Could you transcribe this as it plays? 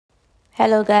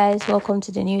Hello, guys. Welcome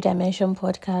to the New Dimension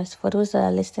podcast. For those that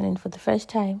are listening for the first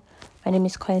time, my name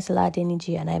is Koinsala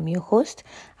Adeniji and I'm your host.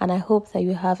 And I hope that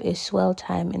you have a swell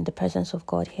time in the presence of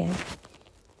God here.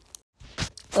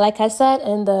 Like I said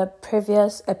in the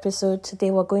previous episode,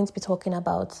 today we're going to be talking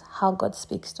about how God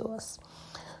speaks to us.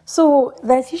 So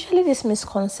there's usually this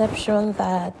misconception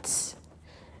that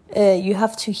you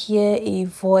have to hear a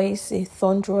voice, a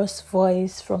thunderous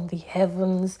voice from the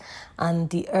heavens, and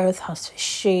the earth has to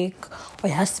shake, or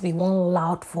it has to be one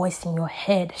loud voice in your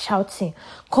head shouting,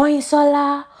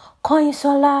 Koinsola,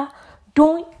 Koinsola,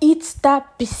 don't eat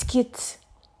that biscuit.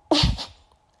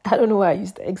 I don't know why I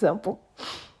used the example.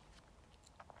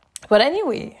 But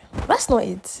anyway, that's not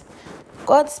it.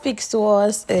 God speaks to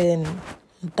us in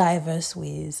diverse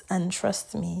ways, and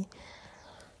trust me,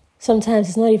 sometimes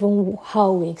it's not even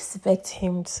how we expect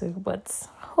him to, but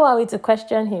who are we to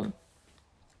question him?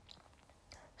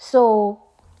 So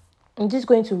I'm just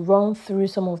going to run through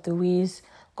some of the ways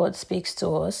God speaks to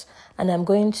us, and I'm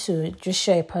going to just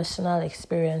share a personal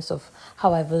experience of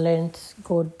how I've learned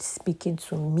God speaking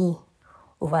to me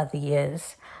over the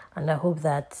years, and I hope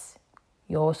that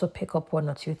you also pick up one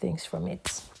or two things from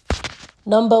it.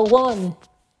 Number one,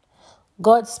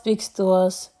 God speaks to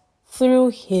us through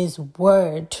his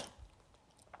word.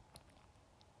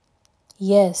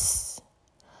 Yes,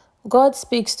 God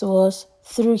speaks to us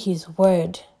through his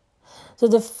word. So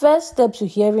the first step to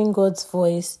hearing God's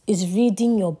voice is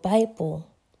reading your Bible.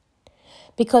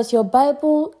 Because your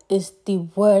Bible is the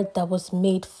word that was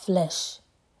made flesh.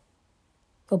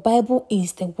 Your Bible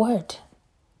is the word.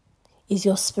 Is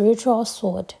your spiritual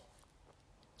sword.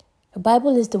 The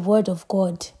Bible is the word of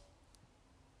God.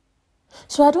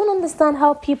 So I don't understand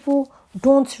how people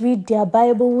don't read their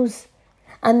Bibles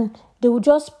and they will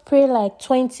just pray like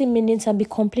 20 minutes and be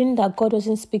complaining that God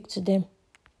doesn't speak to them.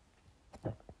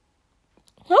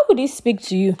 How would he speak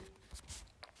to you?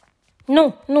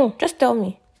 No, just tell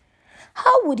me.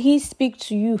 How would he speak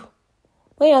to you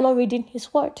when you're not reading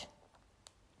his word?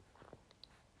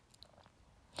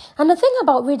 And the thing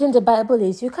about reading the Bible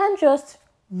is you can't just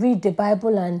read the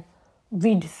Bible and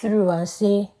read through and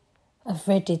say, I've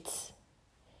read it.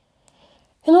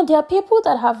 You know, there are people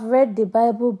that have read the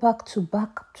Bible back to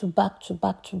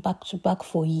back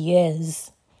for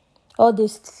years. All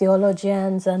these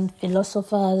theologians and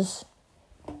philosophers.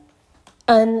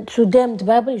 And to them, the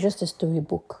Bible is just a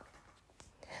storybook.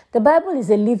 The Bible is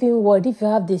a living word. If you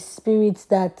have the spirit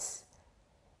that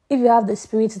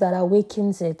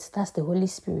awakens it, that's the Holy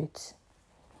Spirit.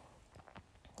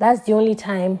 That's the only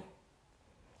time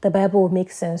the Bible will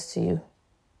make sense to you.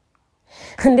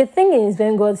 And the thing is,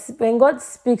 when God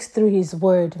speaks through his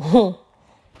word,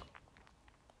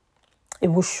 it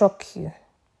will shock you.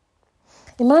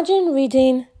 Imagine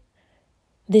reading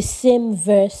the same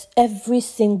verse every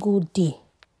single day.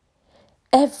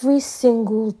 Every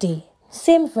single day.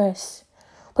 Same verse.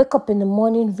 Wake up in the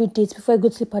morning, read it. Before you go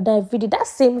to sleep at night, read it. That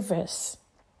same verse.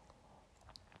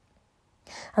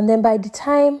 And then by the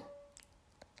time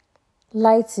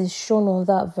light is shown on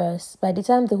that verse, by the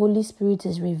time the Holy Spirit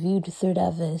is revealed through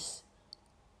that verse,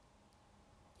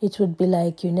 it would be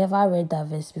like you never read that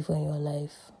verse before in your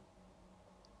life.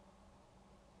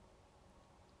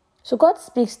 So God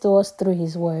speaks to us through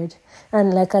his word.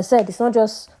 And like I said, it's not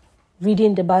just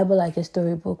reading the Bible like a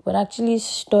storybook, but actually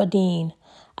studying,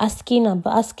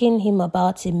 asking him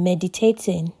about it,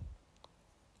 meditating.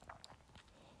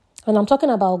 When I'm talking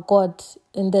about God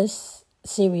in this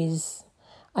series,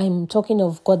 I'm talking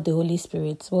of God the Holy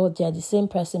Spirit. Well, they are the same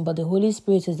person, but the Holy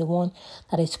Spirit is the one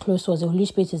that is close to us. The Holy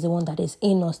Spirit is the one that is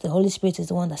in us. The Holy Spirit is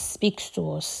the one that speaks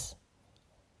to us.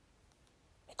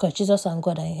 Because Jesus and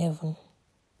God are in heaven.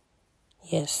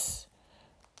 Yes.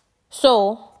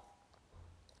 So,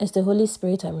 it's the Holy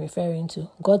Spirit I'm referring to.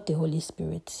 God the Holy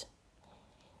Spirit.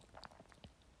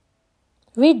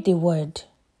 Read the word.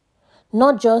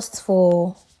 Not just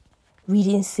for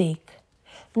reading's sake.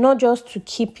 Not just to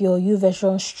keep your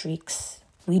YouVersion streaks.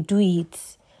 We do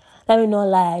it. Let me not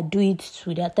lie, I do it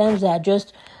too. There are times that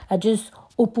I just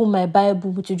open my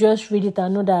Bible to just read it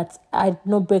and know that I did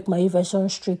not break my YouVersion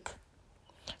streak.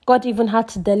 God even had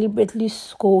to deliberately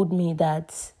scold me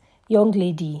that, young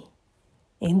lady,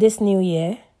 in this new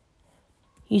year,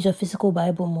 use your physical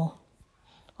Bible more.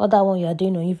 All that one you are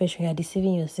doing on YouVersion, you are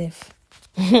deceiving yourself.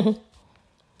 And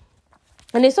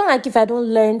it's not like if I don't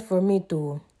learn from it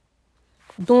though.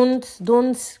 Don't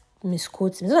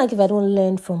misquote me. It's not like if I don't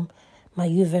learn from my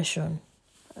YouVersion.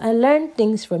 I learn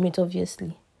things from it,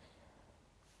 obviously.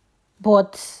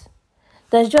 But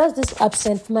there's just this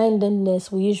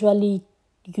absent-mindedness we usually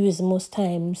use most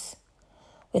times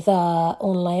with our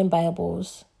online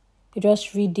Bibles. You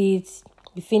just read it,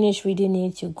 You finish reading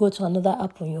it, you go to another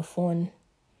app on your phone,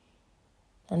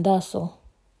 and that's all.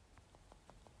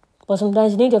 But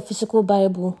sometimes you need a physical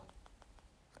Bible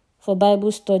for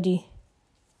Bible study.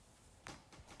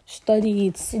 Study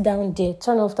it, sit down there,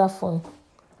 turn off that phone.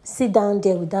 Sit down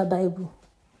there with that Bible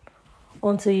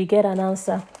until you get an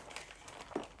answer.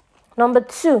 Number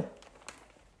 2,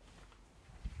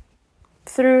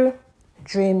 through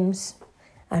dreams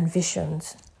and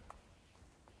visions.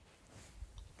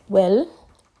 Well,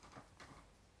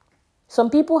 some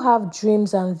people have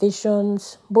dreams and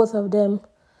visions, both of them.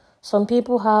 Some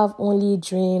people have only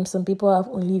dreams, some people have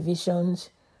only visions,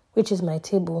 which is my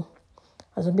table,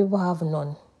 and some people have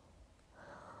none.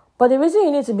 But the reason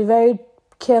you need to be very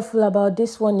careful about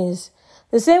this one is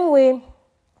the same way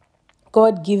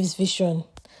God gives vision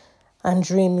and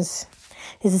dreams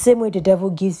is the same way the devil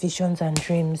gives visions and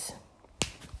dreams.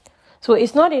 So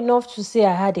it's not enough to say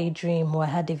I had a dream or I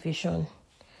had a vision.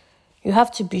 You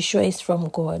have to be sure it's from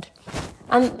God.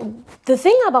 And the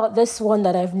thing about this one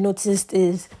that I've noticed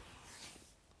is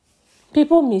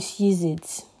people misuse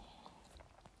it.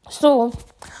 So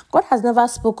God has never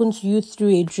spoken to you through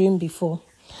a dream before.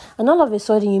 And all of a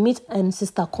sudden you meet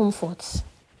Sister Comfort.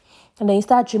 And then you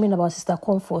start dreaming about Sister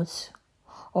Comfort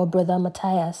or Brother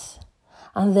Matthias.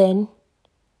 And then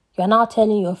you're now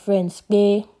telling your friends,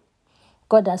 hey,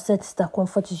 God has said Sister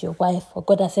Comfort is your wife, or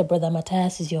God has said Brother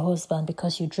Matthias is your husband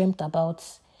because you dreamt about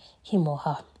him or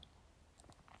her.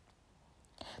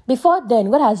 Before then,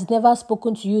 God has never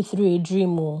spoken to you through a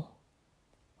dream.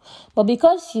 But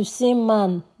because you've seen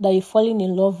man that you're falling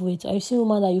in love with, or you've seen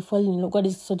woman that you're falling in love, God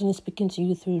is suddenly speaking to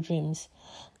you through dreams.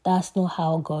 That's not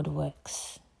how God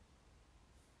works.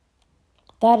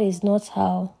 That is not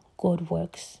how God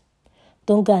works.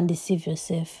 Don't go and deceive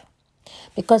yourself.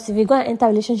 Because if you go and enter a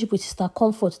relationship with Sister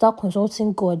Comfort, start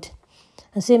consulting God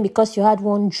and saying because you had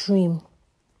one dream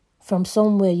from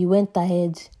somewhere, you went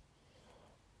ahead,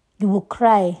 you will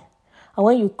cry. And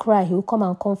when you cry, he will come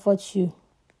and comfort you.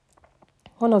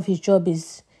 One of his job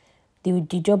is the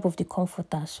job of the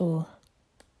comforter. So,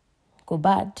 go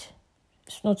bad.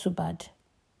 It's not too bad.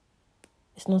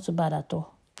 It's not too bad at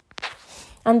all.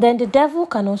 And then the devil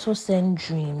can also send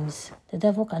dreams. The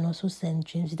devil can also send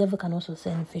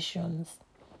visions.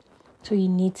 So you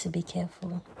need to be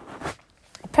careful.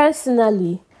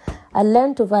 Personally, I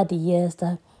learned over the years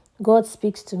that God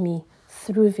speaks to me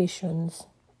through visions.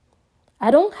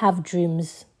 I don't have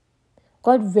dreams.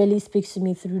 God rarely speaks to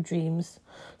me through dreams.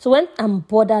 So when I'm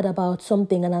bothered about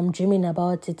something and I'm dreaming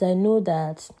about it, I know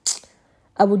that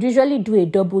I would usually do a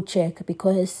double check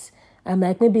because I'm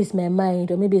like, maybe it's my mind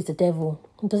or maybe it's the devil.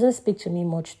 He doesn't speak to me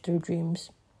much through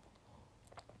dreams.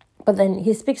 But then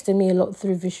he speaks to me a lot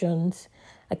through visions.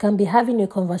 I can be having a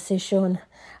conversation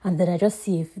and then I just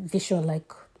see a vision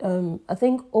like, I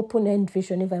think open-end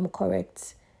vision, if I'm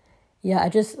correct. Yeah,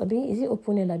 is it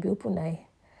open-end? I'll be open-eye.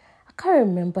 I can't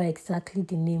remember exactly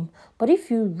the name. But if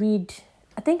you read,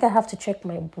 I think I have to check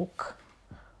my book.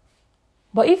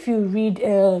 But if you read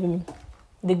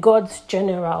The God's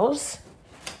Generals,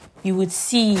 you would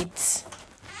see it.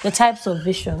 The types of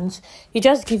visions. You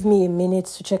just give me a minute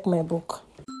to check my book.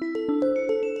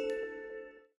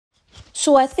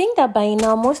 So I think that by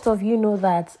now, most of you know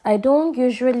that I don't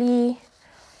usually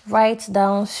write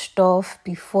down stuff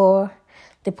before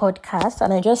the podcast,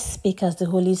 and I just speak as the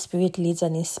Holy Spirit leads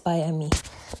and inspire me.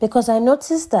 Because I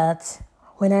noticed that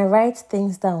when I write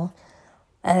things down,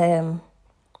 I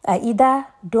either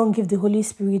don't give the Holy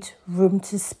Spirit room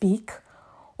to speak,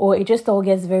 or it just all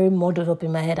gets very muddled up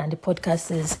in my head and the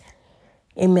podcast is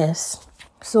a mess.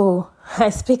 So I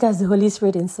speak as the Holy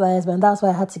Spirit inspires me, and that's why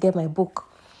I had to get my book.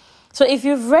 So if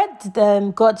you've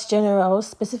read God's Generals,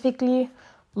 specifically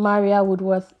Maria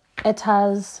Woodworth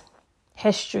Etta's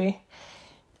history,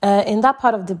 in that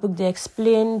part of the book, they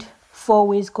explained 4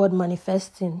 ways God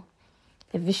manifests in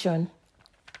a vision.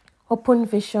 Open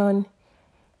vision,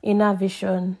 inner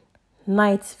vision,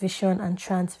 night vision, and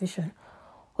trance vision.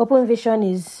 Open vision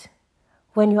is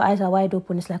when your eyes are wide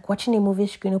open. It's like watching a movie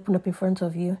screen open up in front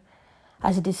of you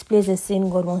as it displays a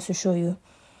scene God wants to show you.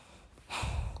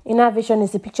 Inner vision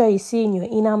is the picture you see in your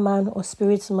inner man or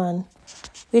spirit man,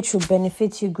 which will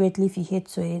benefit you greatly if you heed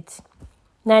to it.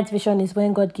 Night vision is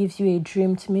when God gives you a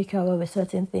dream to make you aware of a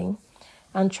certain thing.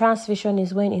 And trance vision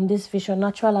is when in this vision,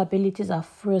 natural abilities are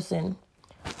frozen,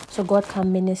 so God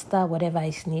can minister whatever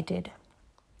is needed.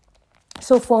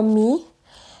 So for me,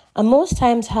 I most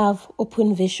times have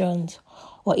open visions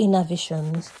or inner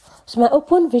visions. So my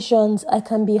open visions, I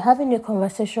can be having a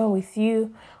conversation with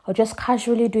you or just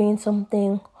casually doing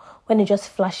something when it just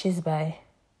flashes by.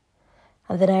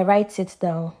 And then I write it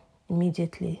down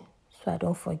immediately so I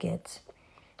don't forget.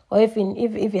 Or if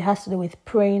it has to do with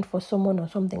praying for someone or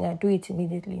something, I do it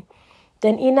immediately.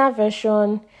 Then inner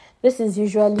version, this is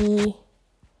usually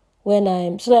when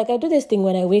I do this thing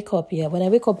when I wake up. When I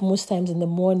wake up most times in the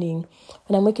morning,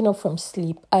 when I'm waking up from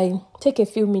sleep, I take a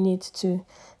few minutes to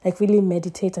really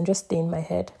meditate and just stay in my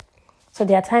head. So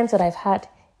there are times that I've had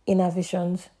inner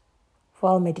visions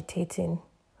while meditating,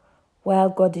 while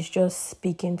God is just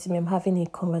speaking to me. I'm having a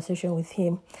conversation with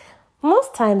Him.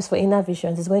 Most times for inner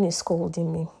visions is when He's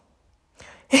scolding me.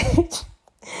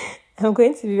 I'm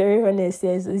going to be very honest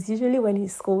here. It's usually when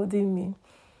He's scolding me.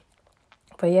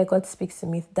 But yeah, God speaks to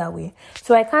me that way.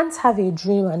 So I can't have a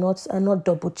dream and not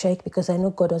double check, because I know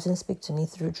God doesn't speak to me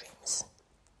through dreams.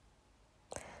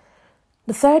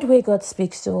 The third way God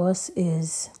speaks to us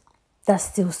is that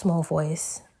still small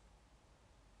voice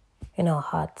in our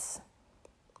hearts.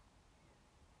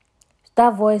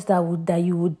 That voice that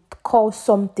you would call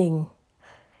something.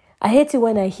 I hate it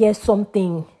when I hear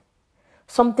something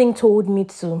told me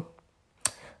to.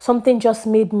 Something just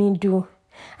made me do.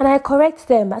 And I correct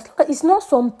them. It's not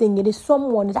something, it is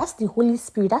someone. That's the Holy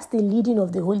Spirit. That's the leading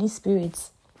of the Holy Spirit.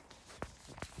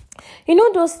 You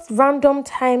know those random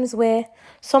times where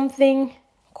something,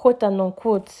 quote and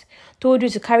unquote, told you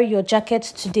to carry your jacket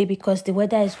today because the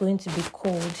weather is going to be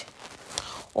cold.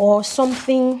 Or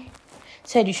something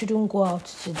said you shouldn't go out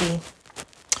today.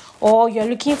 Or you're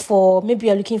looking for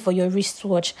your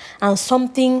wristwatch and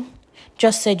something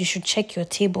just said you should check your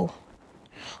table.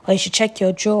 Or you should check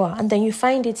your drawer, and then you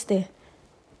find it there.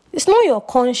 It's not your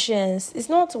conscience. It's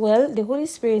not, the Holy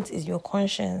Spirit is your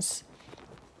conscience.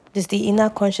 It's the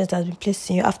inner conscience that's been placed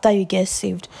in you after you get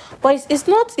saved. But it's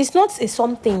not a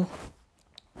something.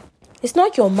 It's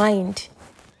not your mind.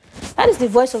 That is the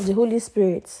voice of the Holy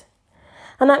Spirit.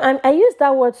 And I use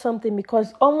that word something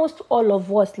because almost all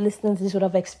of us listening to this would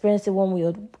have experienced it one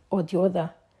way or the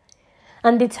other.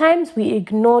 And the times we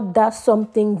ignored that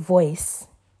something voice,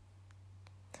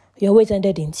 you always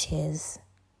ended in tears.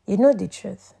 You know the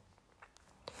truth.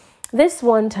 This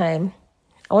one time,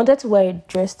 I wanted to wear a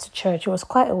dress to church. It was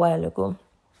quite a while ago.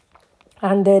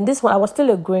 And then this one, I was still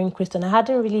a growing Christian. I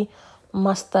hadn't really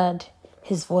mastered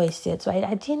His voice yet. So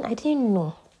I didn't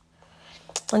know.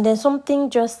 And then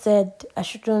something just said I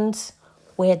shouldn't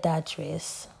wear that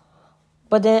dress.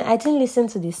 But then I didn't listen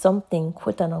to the something,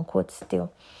 quote and unquote,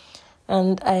 still.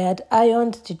 And I had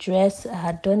ironed the dress. I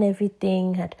had done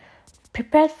everything, had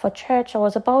prepared for church. I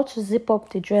was about to zip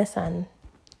up the dress and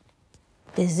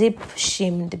the zip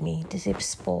shamed me. The zip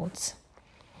spoiled.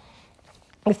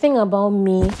 The thing about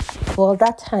me,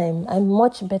 that time, I'm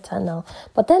much better now.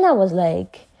 But then I was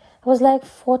like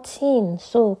 14,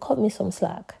 so cut me some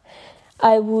slack.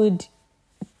 I would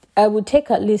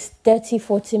take at least 30,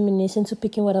 40 minutes into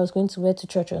picking what I was going to wear to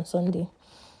church on Sunday.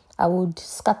 I would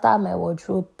scatter my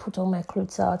wardrobe, put all my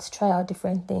clothes out, try out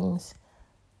different things.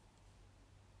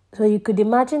 So you could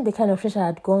imagine the kind of stress I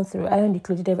had gone through. I only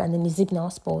clothes and then the zip now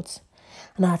sports.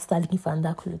 And I had to start looking for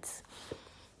underclothes.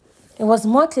 It was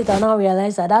much later I now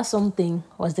realized that something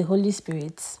was the Holy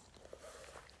Spirit.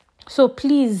 So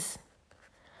please,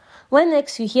 when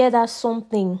next you hear that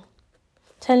something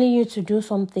telling you to do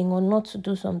something or not to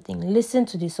do something, listen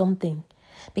to the something.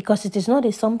 Because it is not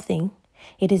a something,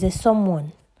 it is a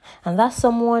someone. And that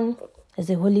someone is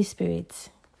the Holy Spirit.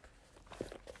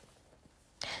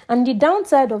 And the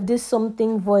downside of this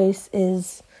something voice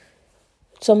is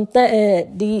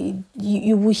sometimes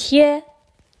you will hear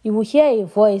a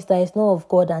voice that is not of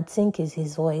God and think is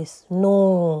His voice.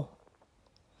 No.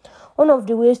 One of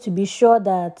the ways to be sure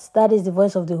that is the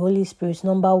voice of the Holy Spirit,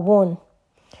 number one,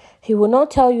 He will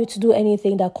not tell you to do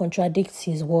anything that contradicts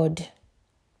His word.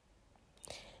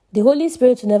 The Holy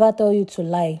Spirit will never tell you to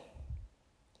lie.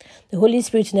 The Holy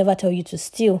Spirit will never tell you to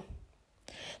steal.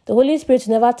 The Holy Spirit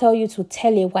will never tell you to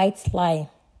tell a white lie.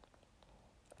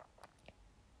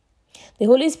 The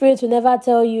Holy Spirit will never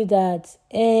tell you that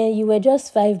you were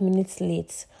just 5 minutes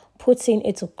late. Put in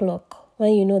 8 o'clock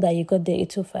when you know that you got there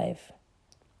 8:05.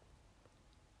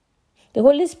 The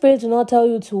Holy Spirit will not tell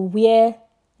you to wear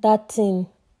that thing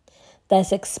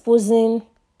that's exposing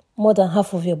more than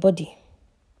half of your body.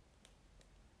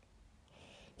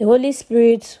 The Holy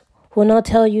Spirit will not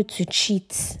tell you to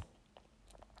cheat.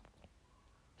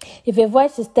 If a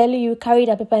voice is telling you carry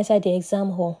that paper inside the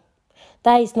exam hall,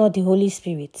 that is not the Holy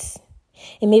Spirit.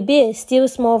 It may be a still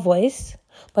small voice,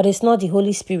 but it's not the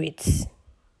Holy Spirit.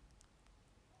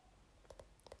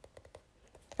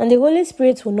 And the Holy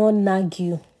Spirit will not nag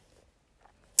you.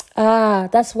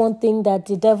 That's one thing that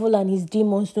the devil and his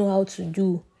demons know how to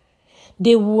do.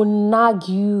 They will nag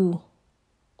you.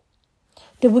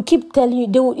 They will keep telling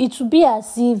you, it will be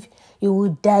as if you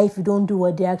will die if you don't do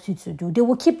what they ask you to do. They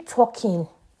will keep talking.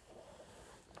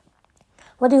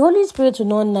 But the Holy Spirit will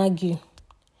not nag you.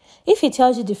 If he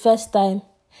tells you the first time,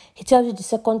 he tells you the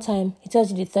second time, he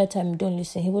tells you the third time, you don't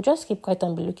listen, he will just keep quiet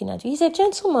and be looking at you. He's a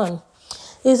gentleman.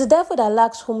 He's the devil that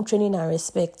lacks home training and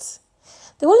respect.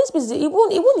 The Holy Spirit, he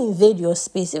won't invade your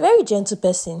space. A very gentle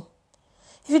person.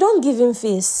 If you don't give him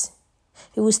face,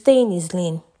 he will stay in his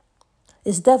lane.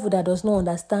 It's the devil that does not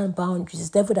understand boundaries. It's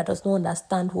the devil that does not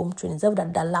understand home training. It's the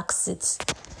devil that lacks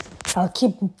it. I'll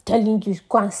keep telling you,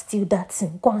 go and steal that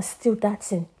thing. Go and steal that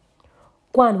thing.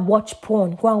 Go and watch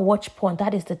porn. Go and watch porn.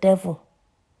 That is the devil.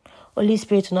 Holy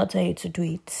Spirit will not tell you to do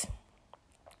it.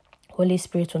 Holy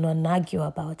Spirit will not nag you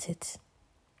about it.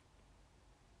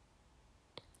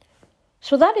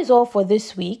 So that is all for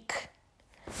this week.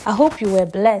 I hope you were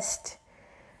blessed.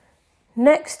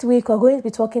 Next week, we're going to be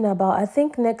talking about, I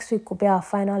think next week will be our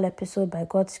final episode by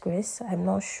God's grace. I'm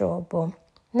not sure, but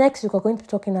next week we're going to be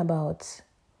talking about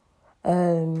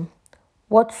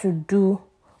what to do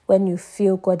when you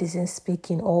feel God isn't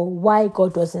speaking or why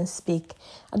God doesn't speak.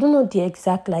 I don't know the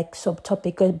exact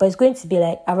subtopic, but it's going to be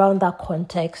around that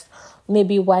context.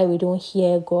 Maybe why we don't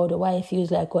hear God or why it feels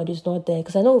like God is not there.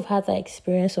 Because I know we've had that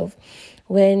experience of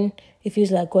when it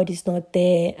feels like God is not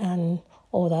there and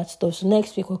all that stuff. So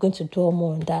next week we're going to dwell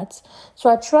more on that. So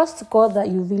I trust God that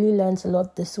you really learned a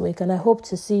lot this week, and I hope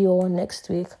to see you all next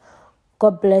week.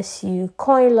 God bless you.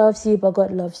 Coin loves you, but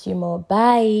God loves you more.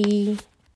 Bye.